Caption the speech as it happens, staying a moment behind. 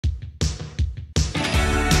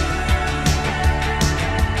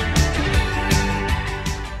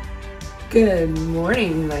Good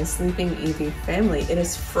morning, my sleeping EV family. It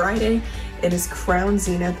is Friday. It is Crown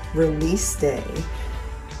Zenith release day.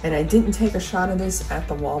 And I didn't take a shot of this at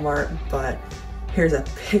the Walmart, but here's a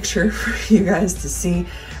picture for you guys to see.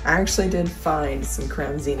 I actually did find some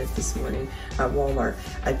Crown Zenith this morning at Walmart.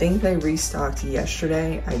 I think they restocked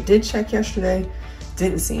yesterday. I did check yesterday,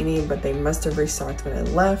 didn't see any, but they must have restocked when I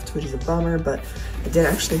left, which is a bummer, but I did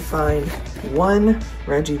actually find one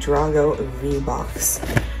Regidrago V box.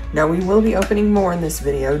 Now we will be opening more in this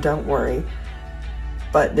video, don't worry,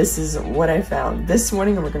 but this is what I found this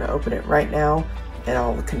morning and we're gonna open it right now, and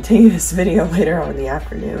I'll continue this video later on in the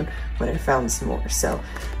afternoon when I found some more. So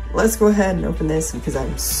let's go ahead and open this because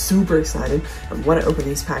I'm super excited. I want to open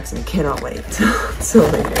these packs and I cannot wait. So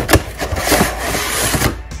later.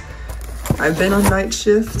 I've been on night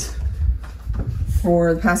shift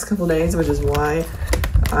for the past couple days, which is why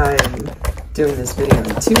I'm doing this video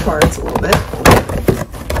in two parts a little bit.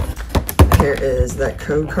 Here is that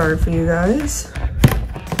code card for you guys.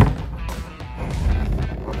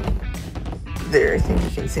 There, I think you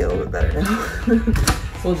can see a little bit better now.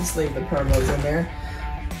 We'll just leave the promos in there.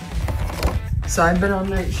 So I've been on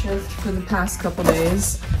night shift for the past couple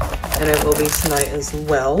days, and I will be tonight as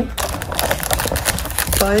well.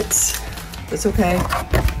 But it's okay.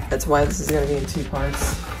 That's why this is gonna be in two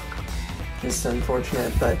parts. Just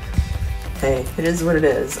unfortunate, but hey, it is what it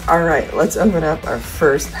is. All right, let's open up our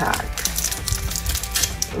first pack.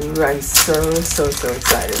 Ooh, I'm so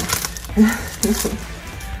excited.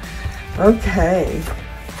 Okay,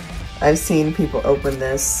 I've seen people open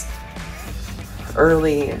this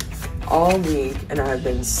early all week and I've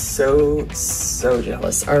been so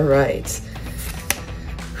jealous. All right.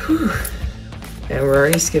 Whew. And we're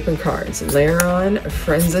already skipping cards. Layer on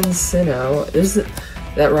Frenzen Sinnoh.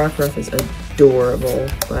 That rock ruff is adorable,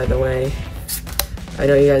 by the way. I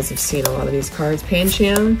know you guys have seen a lot of these cards.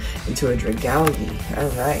 Pancham into a Dragalge. All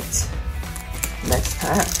right. Next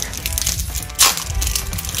pack.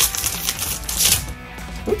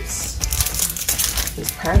 Oops.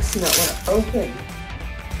 These packs do not want to open.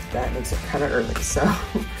 That makes it kind of early, so.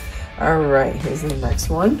 All right, here's the next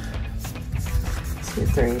one. 2,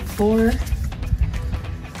 3, 4.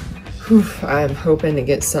 Whew, I'm hoping to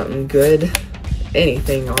get something good.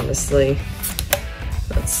 Anything, honestly.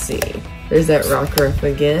 Let's see. There's that rock ruff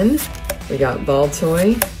again. We got Ball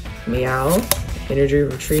Toy, Meow, Energy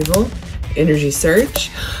Retrieval, Energy Search.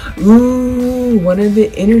 Ooh, one of the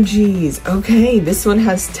energies. Okay, this one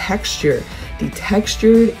has texture. The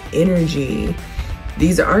textured energy.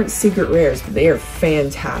 These aren't secret rares, but they are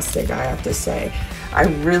fantastic, I have to say. I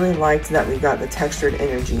really liked that we got the textured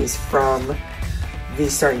energies from the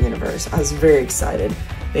Star Universe. I was very excited.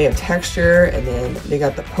 They have texture, and then they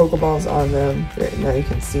got the Pokeballs on them. Now you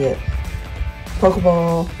can see it.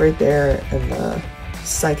 Pokeball right there, and the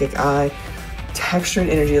Psychic Eye. Textured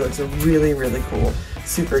energy looks really cool.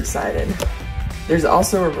 Super excited. There's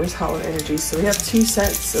also reverse hollow energy, so we have two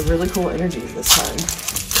sets of really cool energies this time.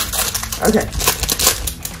 Okay,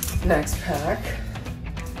 next pack.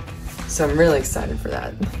 So I'm really excited for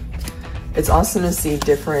that. It's awesome to see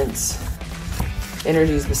different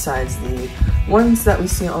energies besides the ones that we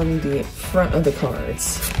see on the front of the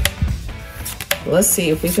cards. Let's see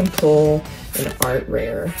if we can pull an art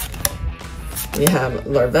rare. We have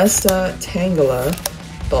Larvesta, Tangela,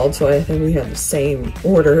 Baltoy. I think we have the same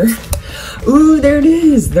order. Ooh, there it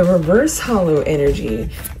is! The reverse hollow energy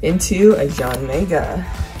into a John Mega.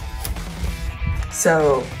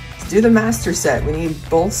 So, to do the master set, we need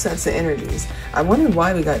both sets of energies. I wonder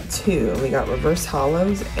why we got two. We got reverse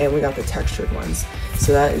hollows and we got the textured ones.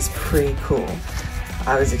 So that is pretty cool.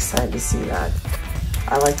 I was excited to see that.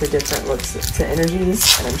 I like the different looks to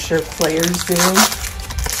energies, and I'm sure players do,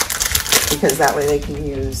 because that way they can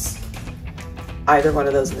use either one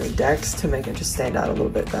of those in their decks to make it just stand out a little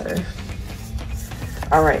bit better.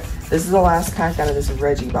 All right, this is the last pack out of this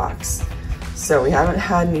Reggie box. So we haven't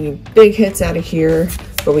had any big hits out of here,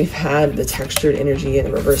 but we've had the textured energy and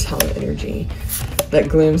the reverse hollow energy. That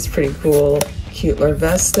Gloom's pretty cool. Cute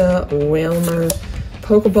Larvesta, Whalmer,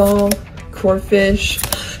 Pokeball, Corphish,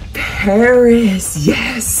 Paris,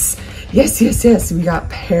 yes! Yes, we got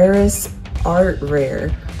Paris art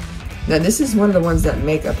rare. Now this is one of the ones that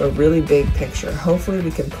make up a really big picture. Hopefully we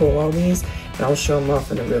can pull all these and I'll show them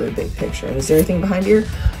off in a really big picture. And is there anything behind here?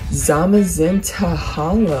 Zamazenta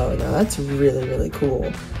Hollow. Now that's really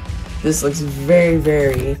cool. This looks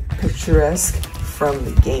very picturesque from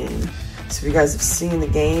the game. So if you guys have seen the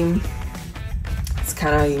game, it's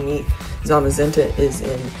kind of how you meet Zamazenta is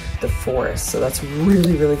in the forest. So that's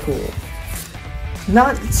really cool.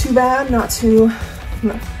 Not too bad,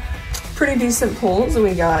 pretty decent pulls.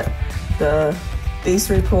 We got the these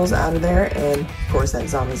 3 pulls out of there, and of course that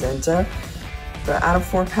Zamazenta. But out of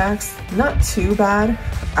 4 packs, not too bad.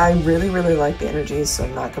 I really like the energies, so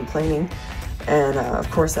I'm not complaining. And of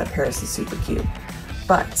course that Paris is super cute.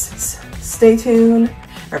 But stay tuned.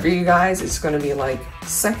 For you guys, it's gonna be like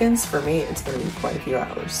seconds. For me, it's gonna be quite a few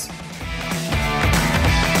hours.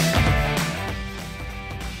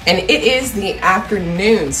 And it is the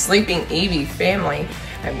afternoon, Sleeping Eevee family,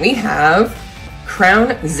 and we have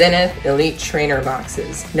Crown Zenith Elite Trainer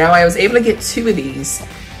boxes. Now I was able to get 2 of these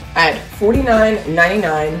at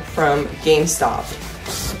 $49.99 from GameStop.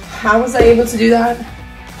 How was I able to do that?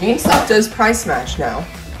 GameStop does price match now.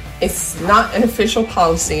 It's not an official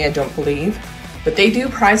policy, I don't believe, but they do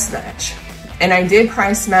price match. And I did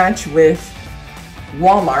price match with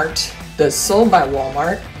Walmart, the Sold by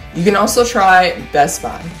Walmart. You can also try Best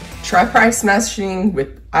Buy. Try price matching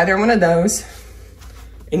with either one of those,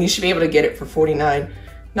 and you should be able to get it for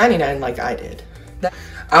 $49.99 like I did.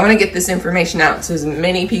 I want to get this information out to as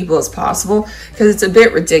many people as possible because it's a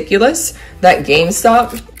bit ridiculous that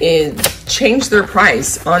GameStop changed their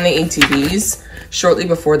price on the ETBs shortly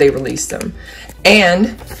before they released them.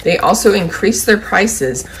 And they also increased their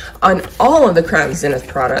prices on all of the Crown Zenith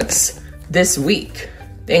products this week.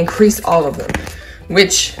 They increased all of them,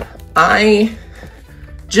 which I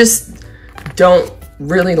just don't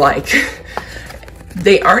really like.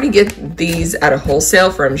 They already get these at a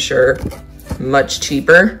wholesale for, I'm sure, much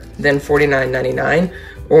cheaper than $49.99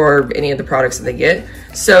 or any of the products that they get.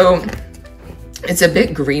 So it's a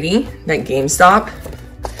bit greedy that GameStop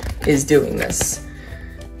is doing this.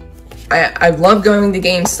 I love going to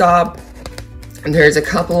GameStop. There's a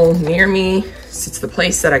couple near me. It's the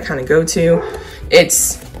place that I kind of go to.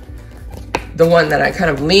 It's the one that I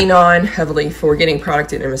kind of lean on heavily for getting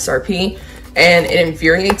product at MSRP, and it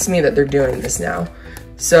infuriates me that they're doing this now.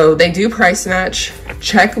 So they do price match.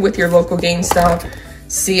 Check with your local GameStop,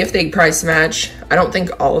 see if they price match. I don't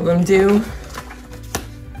think all of them do,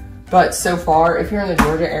 but so far, if you're in the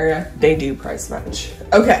Georgia area, they do price match.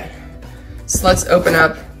 Okay, so let's open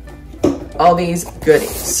up all these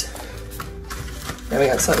goodies. Now we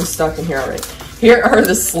got something stuck in here already. Here are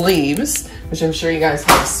the sleeves, which I'm sure you guys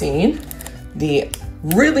have seen. The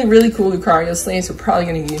really cool Lucario sleeves. We're probably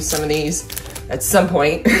gonna use some of these at some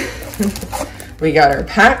point. We got our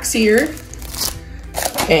packs here,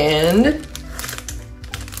 and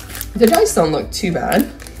the dice don't look too bad.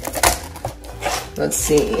 Let's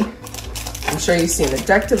see. I'm sure you've seen the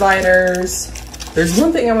deck dividers. There's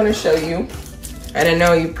one thing I want to show you, and I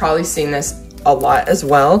know you've probably seen this a lot as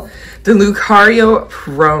well. The Lucario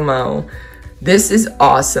promo. This is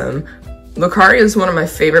awesome. Lucario is one of my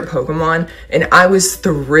favorite Pokemon, and I was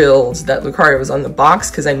thrilled that Lucario was on the box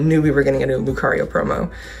because I knew we were going to get a Lucario promo.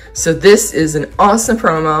 So this is an awesome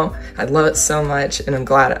promo. I love it so much, and I'm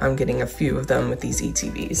glad I'm getting a few of them with these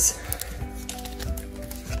ETBs.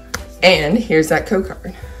 And here's that code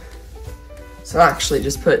card. So I'll actually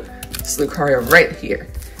just put this Lucario right here.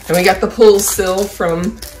 And we got the pull still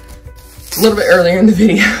from a little bit earlier in the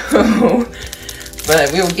video.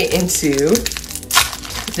 But we will get into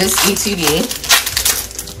this ETB,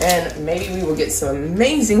 and maybe we will get some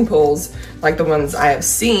amazing pulls like the ones I have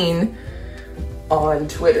seen on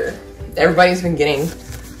Twitter. Everybody's been getting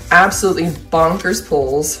absolutely bonkers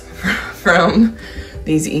pulls from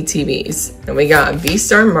these ETBs. And we got a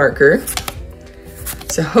V-Star marker.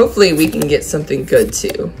 So hopefully we can get something good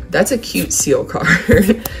too. That's a cute seal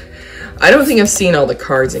card. I don't think I've seen all the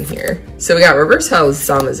cards in here. So we got Reverse House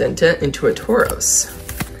Zamazenta into a Tauros.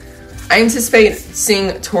 I anticipate seeing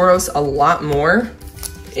Tauros a lot more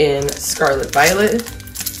in Scarlet Violet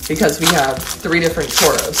because we have 3 different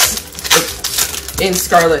Tauros in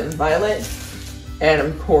Scarlet and Violet. And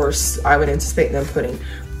of course, I would anticipate them putting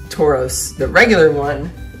Tauros, the regular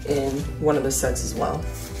one, in one of the sets as well.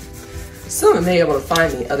 Still haven't been able to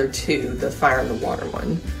find the other 2, the Fire and the Water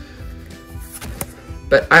one.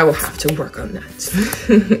 But I will have to work on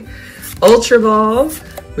that. Ultra Ball,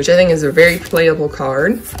 which I think is a very playable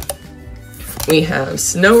card. We have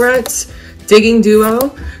Snorunt, Digging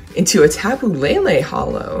Duo, into a Tapu Lele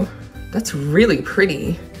holo. That's really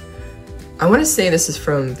pretty. I want to say this is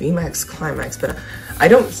from VMAX Climax, but I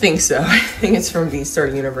don't think so. I think it's from V-Star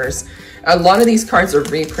Universe. A lot of these cards are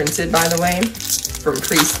reprinted, by the way, from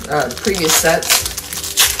previous sets.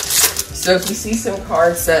 So if you see some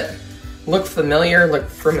cards that look familiar, like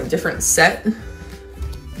from a different set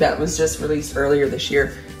that was just released earlier this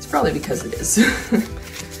year, it's probably because it is.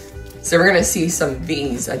 So we're gonna see some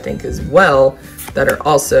V's, I think, as well, that are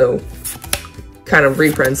also kind of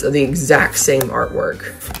reprints of the exact same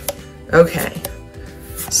artwork. Okay,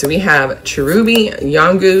 so we have Cherubi,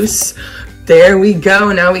 Yongoose, There we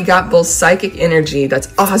go. Now we got both Psychic Energy,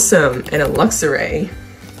 that's awesome, and a Luxray.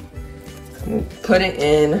 We'll put it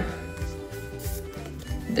in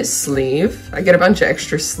this sleeve. I get a bunch of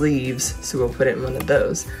extra sleeves, so we'll put it in one of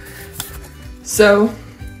those. So,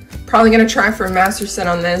 probably gonna try for a master set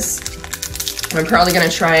on this. I'm probably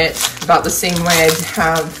gonna try it about the same way I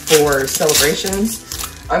have for celebrations.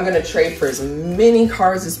 I'm gonna trade for as many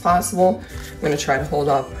cards as possible. I'm gonna try to hold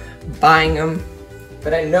off buying them,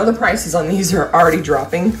 but I know the prices on these are already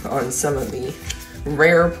dropping on some of the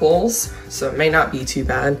rare pulls, so it may not be too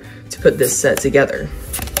bad to put this set together.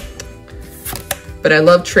 But I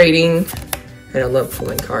love trading and I love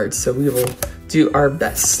pulling cards, so we will do our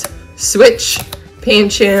best. Switch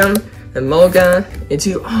Pancham and Mulga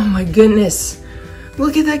into, oh my goodness,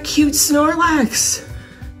 look at that cute Snorlax.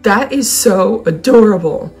 That is so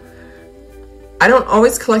adorable. I don't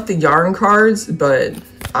always collect the yarn cards, but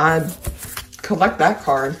I collect that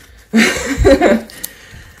card.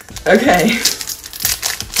 Okay,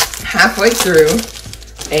 halfway through,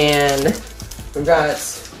 and we've got, I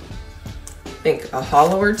think, a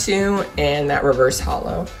holo or two and that reverse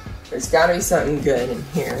holo. There's gotta be something good in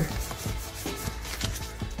here.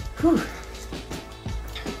 Whew.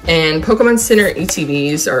 And Pokemon Center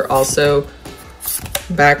ETBs are also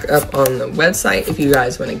back up on the website if you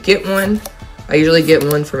guys want to get one. I usually get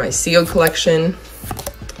one for my sealed collection.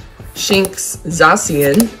 Shinx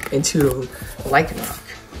Zacian into Lycanroc.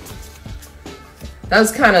 That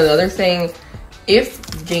was kind of the other thing. If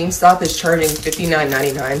GameStop is charging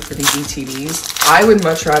 $59.99 for these ETBs, I would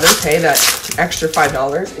much rather pay that extra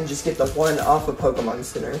 $5 and just get the one off of Pokemon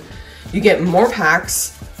Center. You get more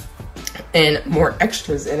packs and more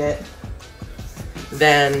extras in it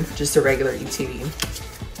than just a regular ETB.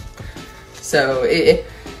 So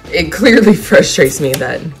it clearly frustrates me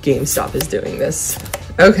that GameStop is doing this.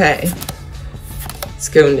 Okay, let's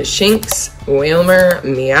go into Shinx, Wailmer,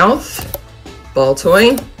 Meowth,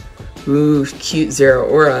 Baltoy, ooh, cute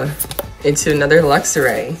Zeraora, into another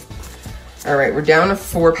Luxray. All right, we're down to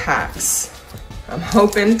 4 packs. I'm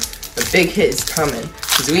hoping the big hit is coming,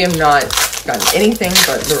 because we have not gotten anything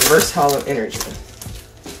but the reverse holo energy.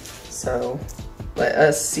 So let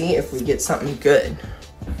us see if we get something good.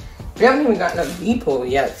 We haven't even gotten a V-pull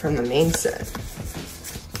yet from the main set.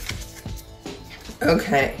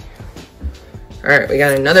 Okay. All right, we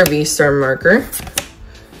got another V-Star marker.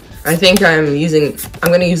 I think I'm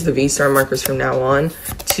gonna use the V-Star markers from now on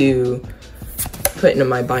to put into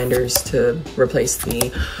my binders to replace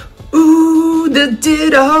the, ooh, the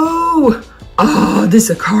Ditto. Oh,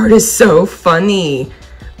 this card is so funny.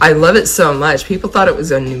 I love it so much. People thought it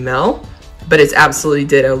was a Numel, but it's absolutely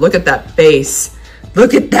Ditto. Look at that face.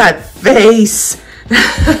 Look at that face.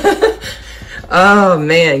 Oh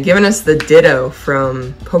man, giving us the Ditto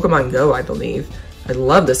from Pokemon Go, I believe. I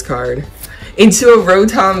love this card. Into a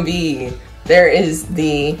Rotom V. There is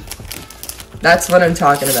the, that's what I'm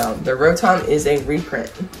talking about. The Rotom is a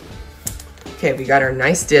reprint. Okay, we got our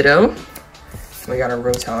nice Ditto. We got our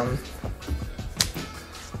Rotom.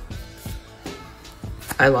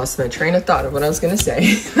 I lost my train of thought of what I was gonna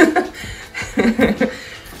say.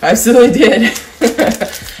 Absolutely did.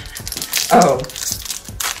 Oh,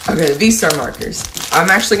 okay, the V-Star markers. I'm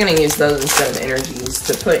actually gonna use those instead of energies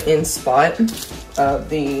to put in spot of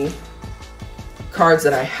the cards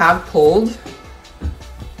that I have pulled,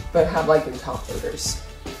 but have like in top loaders.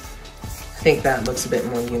 I think that looks a bit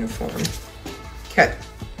more uniform. Okay,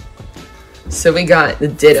 so we got the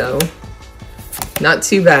Ditto. Not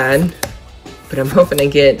too bad, but I'm hoping to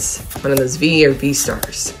get one of those V or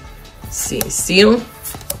V-Stars. Let's see, Seal,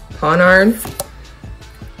 Ponard,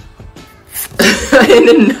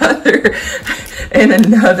 and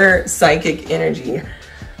another Psychic Energy.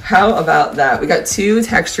 How about that? We got 2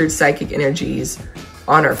 textured Psychic Energies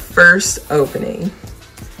on our first opening.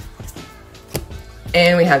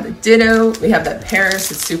 And we have the Ditto, we have that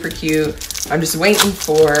Paris, it's super cute. I'm just waiting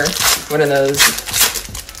for one of those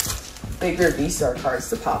bigger V-Star cards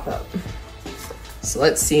to pop up. So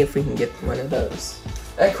let's see if we can get one of those.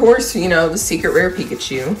 Of course, you know, the secret rare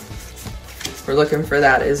Pikachu. We're looking for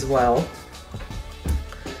that as well.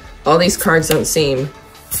 All these cards don't seem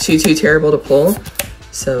too terrible to pull,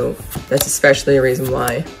 so that's especially a reason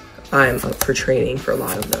why I'm up for trading for a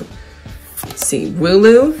lot of them. Let's see,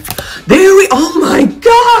 Wooloo. There we, oh my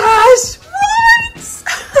gosh,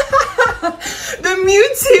 what? The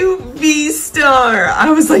Mewtwo V-Star.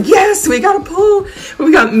 I was like, yes, we got a pull.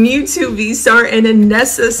 We got Mewtwo V-Star and a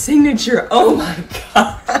Nessa signature. Oh my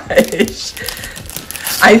gosh.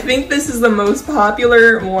 I think this is the most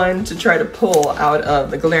popular one to try to pull out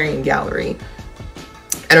of the Galarian Gallery.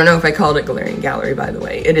 I don't know if I called it Galarian Gallery, by the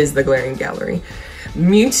way. It is the Galarian Gallery.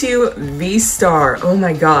 Mewtwo V-Star. Oh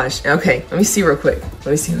my gosh. Okay, let me see real quick.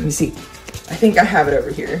 Let me see. I think I have it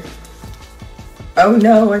over here. Oh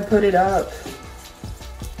no, I put it up.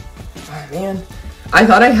 Oh man. I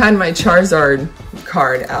thought I had my Charizard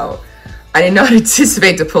card out. I did not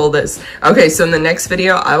anticipate to pull this. Okay, so in the next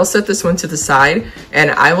video, I will set this one to the side and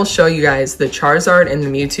I will show you guys the Charizard and the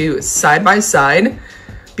Mewtwo side by side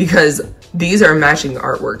because these are matching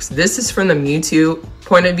artworks. This is from the Mewtwo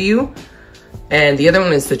point of view and the other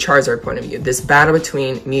one is the Charizard point of view. This battle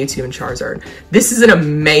between Mewtwo and Charizard. This is an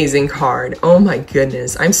amazing card. Oh my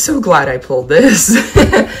goodness. I'm so glad I pulled this.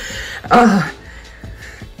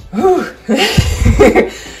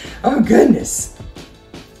 Oh goodness.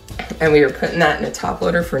 And we are putting that in a top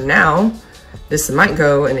loader for now. This might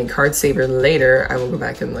go in a card saver later. I will go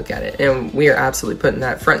back and look at it. And we are absolutely putting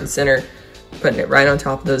that front and center, putting it right on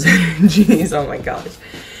top of those energies. Oh my gosh.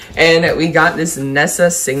 And we got this Nessa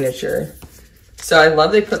signature. So I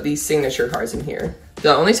love they put these signature cards in here.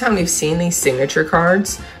 The only time we've seen these signature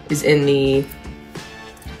cards is in the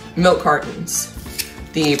milk cartons,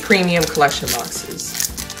 the premium collection boxes.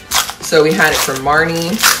 So we had it from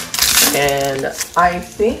Marnie. And I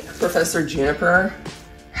think Professor Juniper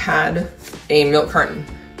had a milk carton.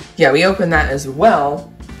 Yeah, we opened that as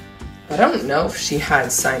well, but I don't know if she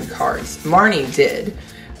had signed cards. Marnie did,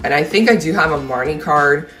 and I think I do have a Marnie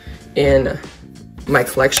card in my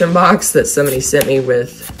collection box that somebody sent me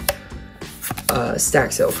with a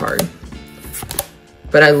stack sale card.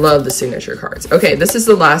 But I love the signature cards. Okay, this is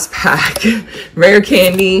the last pack. Rare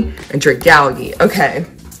Candy and Dragalge. Okay,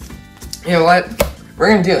 you know what? We're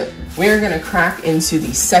gonna do it. We are gonna crack into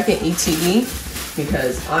the second ETB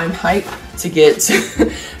because I'm hyped to get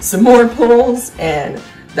some more pulls, and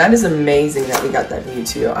that is amazing that we got that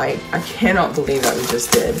Mewtwo. I cannot believe that we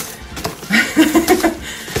just did.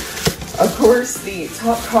 Of course, the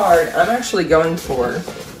top card I'm actually going for,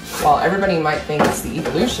 while everybody might think it's the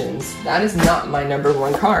Evolutions, that is not my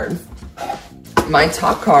 #1 card. My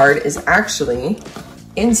top card is actually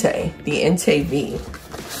Entei, the Entei V.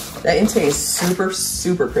 That Entei is super,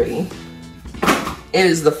 super pretty. It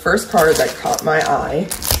is the first card that caught my eye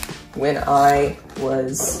when I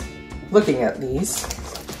was looking at these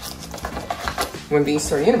when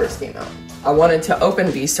V-Star Universe came out. I wanted to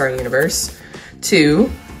open V-Star Universe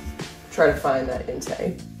to try to find that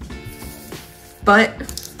Entei. But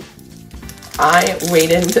I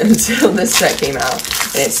waited until this set came out,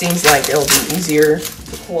 and it seems like it'll be easier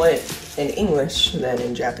to pull it in English than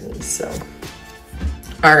in Japanese, so.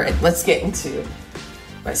 All right, let's get into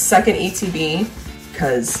my second ETB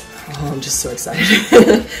because I'm just so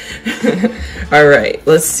excited. All right,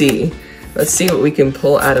 let's see. Let's see what we can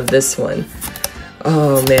pull out of this one.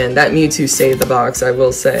 Oh man, that Mewtwo saved the box, I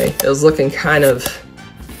will say. It was looking kind of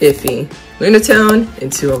iffy. Lunatone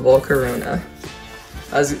into a Volcarona.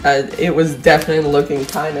 It was definitely looking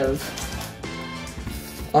kind of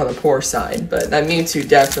on the poor side, but that Mewtwo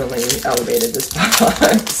definitely elevated this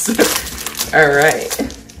box. All right,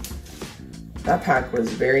 that pack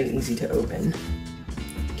was very easy to open.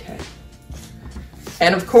 Okay,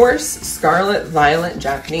 and of course, Scarlet Violet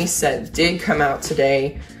Japanese set did come out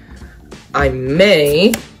today. I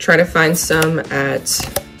may try to find some at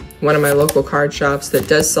one of my local card shops that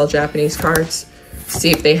does sell Japanese cards.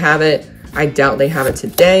 See if they have it. I doubt they have it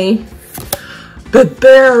today. The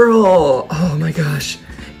barrel! Oh my gosh.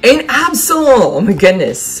 An Absol! Oh my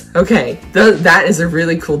goodness. Okay, that is a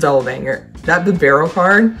really cool double banger. That the barrel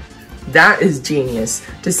card, that is genius.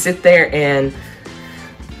 To sit there and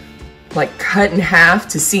like cut in half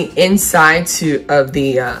to see inside of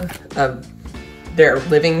their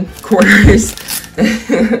living quarters.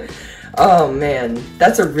 Oh man,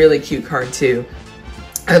 that's a really cute card too.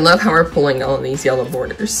 I love how we're pulling all of these yellow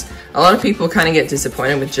borders. A lot of people kind of get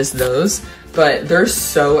disappointed with just those, but they're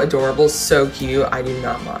so adorable, so cute, I do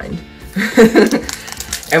not mind.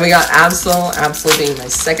 And we got Absol, Absol being my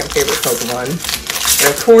second favorite Pokemon.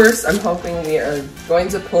 And of course, I'm hoping we are going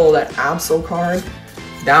to pull that Absol card.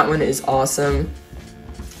 That one is awesome.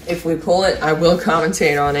 If we pull it, I will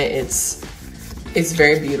commentate on it. It's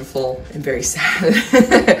very beautiful and very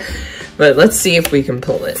sad. But let's see if we can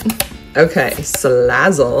pull it. Okay,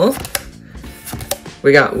 Salazzle.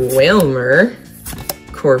 We got Wailmer,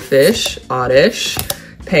 Corphish, Oddish,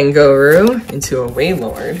 Pangoro into a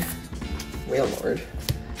Wailord.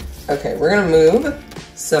 Okay, we're gonna move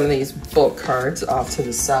some of these bulk cards off to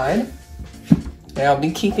the side. And I'll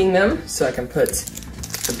be keeping them so I can put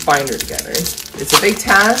the binder together. It's a big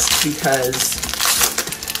task because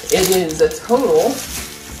it is a total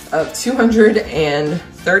of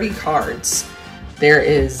 230 cards. There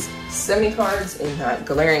is 70 cards in that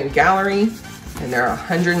Galarian Gallery, and there are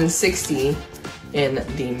 160 in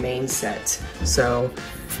the main set. So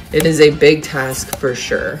it is a big task for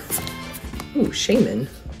sure. Ooh, Shaman.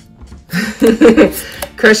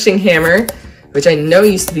 Crushing Hammer, which I know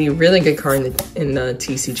used to be a really good card in the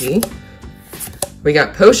TCG. We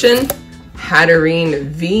got Potion, Hatterene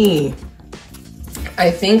V.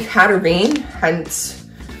 I think Hatterene hadn't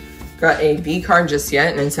got a V card just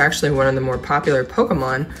yet, and it's actually one of the more popular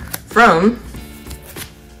Pokemon from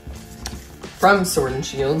Sword and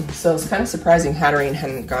Shield. So it's kind of surprising Hatterene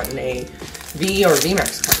hadn't gotten a V or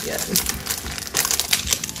VMAX card yet.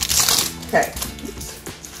 Okay,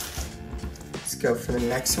 let's go for the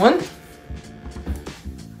next one.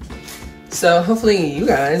 So hopefully you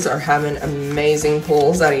guys are having amazing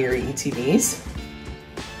pulls out of your ETBs.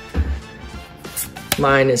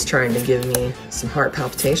 Mine is trying to give me some heart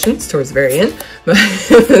palpitations towards the very end, but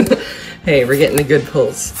hey, we're getting the good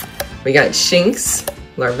pulls. We got Shinx,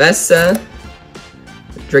 Larvesta,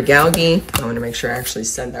 Dragalge. I want to make sure I actually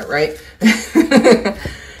said that right.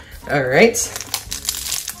 All right.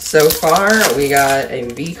 So far, we got a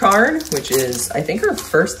V card, which is, I think, our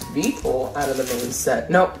first V pull out of the main set.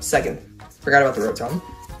 Nope, second. Forgot about the Rotom.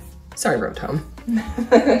 Sorry, Rotom.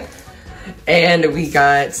 And we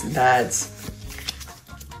got that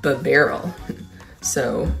barrel.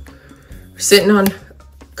 So we're sitting on a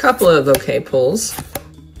couple of okay pulls.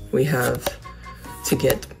 We have to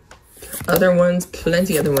get other ones,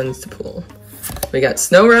 plenty other ones to pull. We got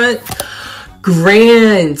Snorunt,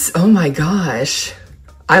 Grant. Oh my gosh.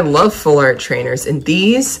 I love full art trainers, and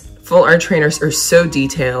these full art trainers are so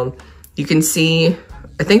detailed. You can see,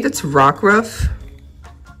 I think that's Rockruff.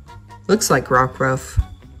 Looks like Rockruff.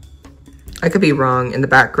 I could be wrong in the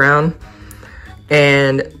background.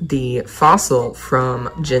 And the fossil from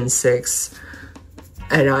Gen 6,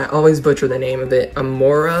 and I always butcher the name of it,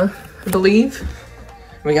 Amora, I believe.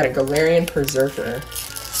 We got a Galarian Berserker.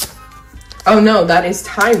 Oh no, that is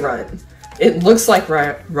Tyrunt. It looks like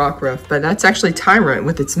Rockruff, but that's actually Tyrunt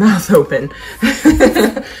with its mouth open.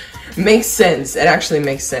 Makes sense, it actually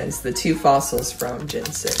makes sense. The two fossils from Gen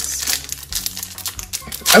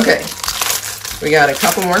 6. Okay, we got a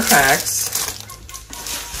couple more packs.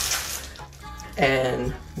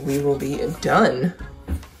 And we will be done.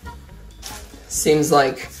 Seems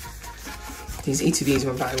like these ETBs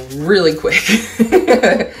went by really quick.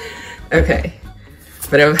 Okay,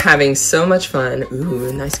 but I'm having so much fun. Ooh,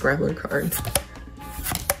 a nice Grappler card.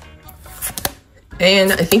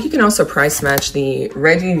 And I think you can also price match the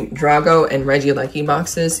Regidrago and Regidrago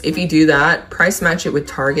boxes. If you do that, price match it with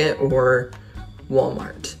Target or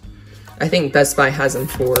Walmart. I think Best Buy has them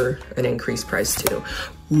for an increased price too.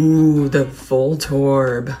 Ooh, the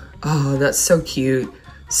Voltorb. Oh, that's so cute.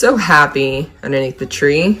 So happy underneath the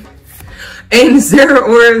tree. And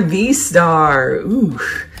Zeraora V-Star. Ooh,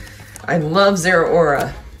 I love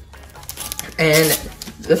Zeraora. And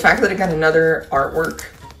the fact that I got another artwork,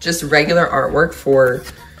 just regular artwork for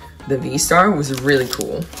the V-Star was really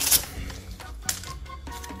cool.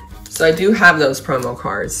 So I do have those promo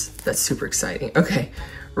cards. That's super exciting. Okay,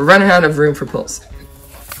 we're running out of room for pulls.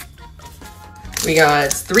 We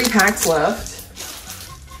got 3 packs left,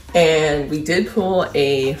 and we did pull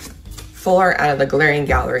a full art out of the Galarian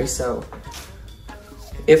Gallery, so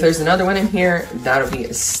if there's another one in here, that'll be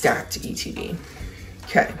a stacked ETB.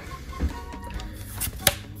 Okay.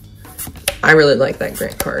 I really like that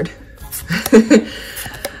Grant card.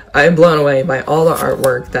 I'm blown away by all the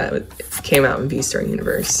artwork that came out in V-Star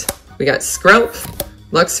Universe. We got Skrelp,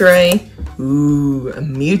 Luxray, ooh, a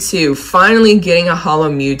Mewtwo, finally getting a holo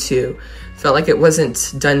Mewtwo. Felt like it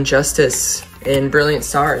wasn't done justice in Brilliant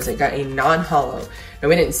Stars. It got a non-holo, and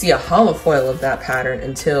we didn't see a holo foil of that pattern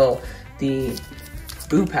until the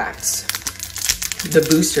Boo packs, the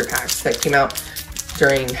booster packs that came out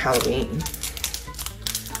during Halloween.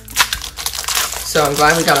 So I'm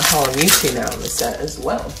glad we got a holo Mewtwo now in the set as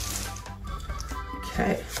well.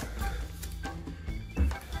 Okay.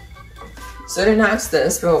 So I didn't ask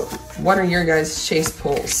this, but what are your guys' chase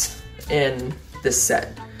pulls in this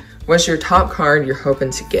set? What's your top card you're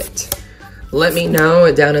hoping to get? Let me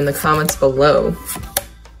know down in the comments below.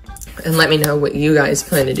 And let me know what you guys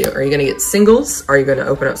plan to do. Are you gonna get singles? Are you gonna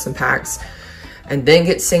open up some packs and then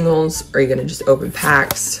get singles? Or are you gonna just open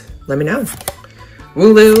packs? Let me know.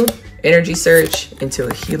 Wooloo, Energy Search into a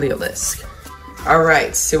Heliolisk. All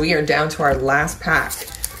right, so we are down to our last pack.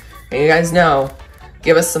 And you guys know,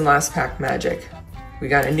 give us some last pack magic. We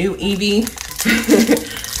got a new Eevee.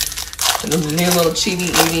 A new little chibi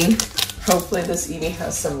Eevee. Hopefully this Eevee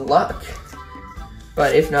has some luck.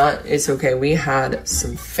 But if not, it's okay. We had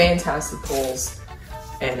some fantastic pulls,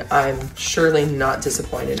 and I'm surely not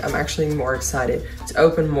disappointed. I'm actually more excited to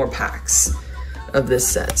open more packs of this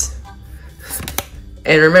set.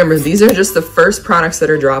 And remember, these are just the first products that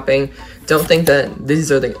are dropping. Don't think that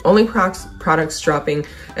these are the only products dropping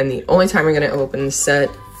and the only time we're gonna open the set.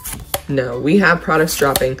 No, we have products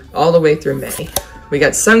dropping all the way through May. We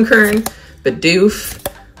got Sunkern, Bidoof,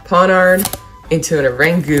 Ponard, into an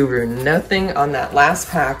Oranguru. Nothing on that last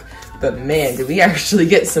pack, but man, did we actually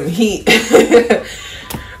get some heat.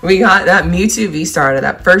 We got that Mewtwo V-Star out of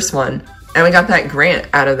that first one, and we got that Grant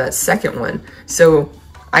out of that second one. So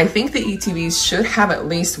I think the ETBs should have at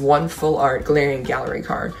least one full art Galarian Gallery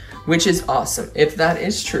card, which is awesome, if that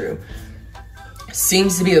is true.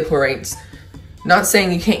 Seems to be the pull rates. Not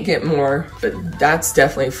saying you can't get more, but that's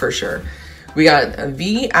definitely for sure. We got a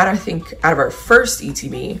V out, I think, out of our first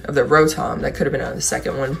ETB of the Rotom. That could have been out of the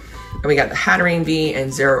second one. And we got the Hatterene V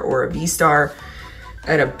and Zeraora V-Star.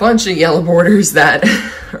 And a bunch of yellow borders that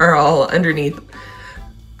are all underneath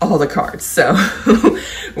all the cards. So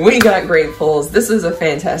we got great pulls. This is a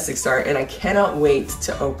fantastic start, and I cannot wait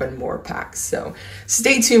to open more packs. So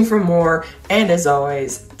stay tuned for more. And as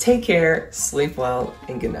always, take care, sleep well,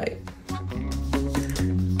 and good night.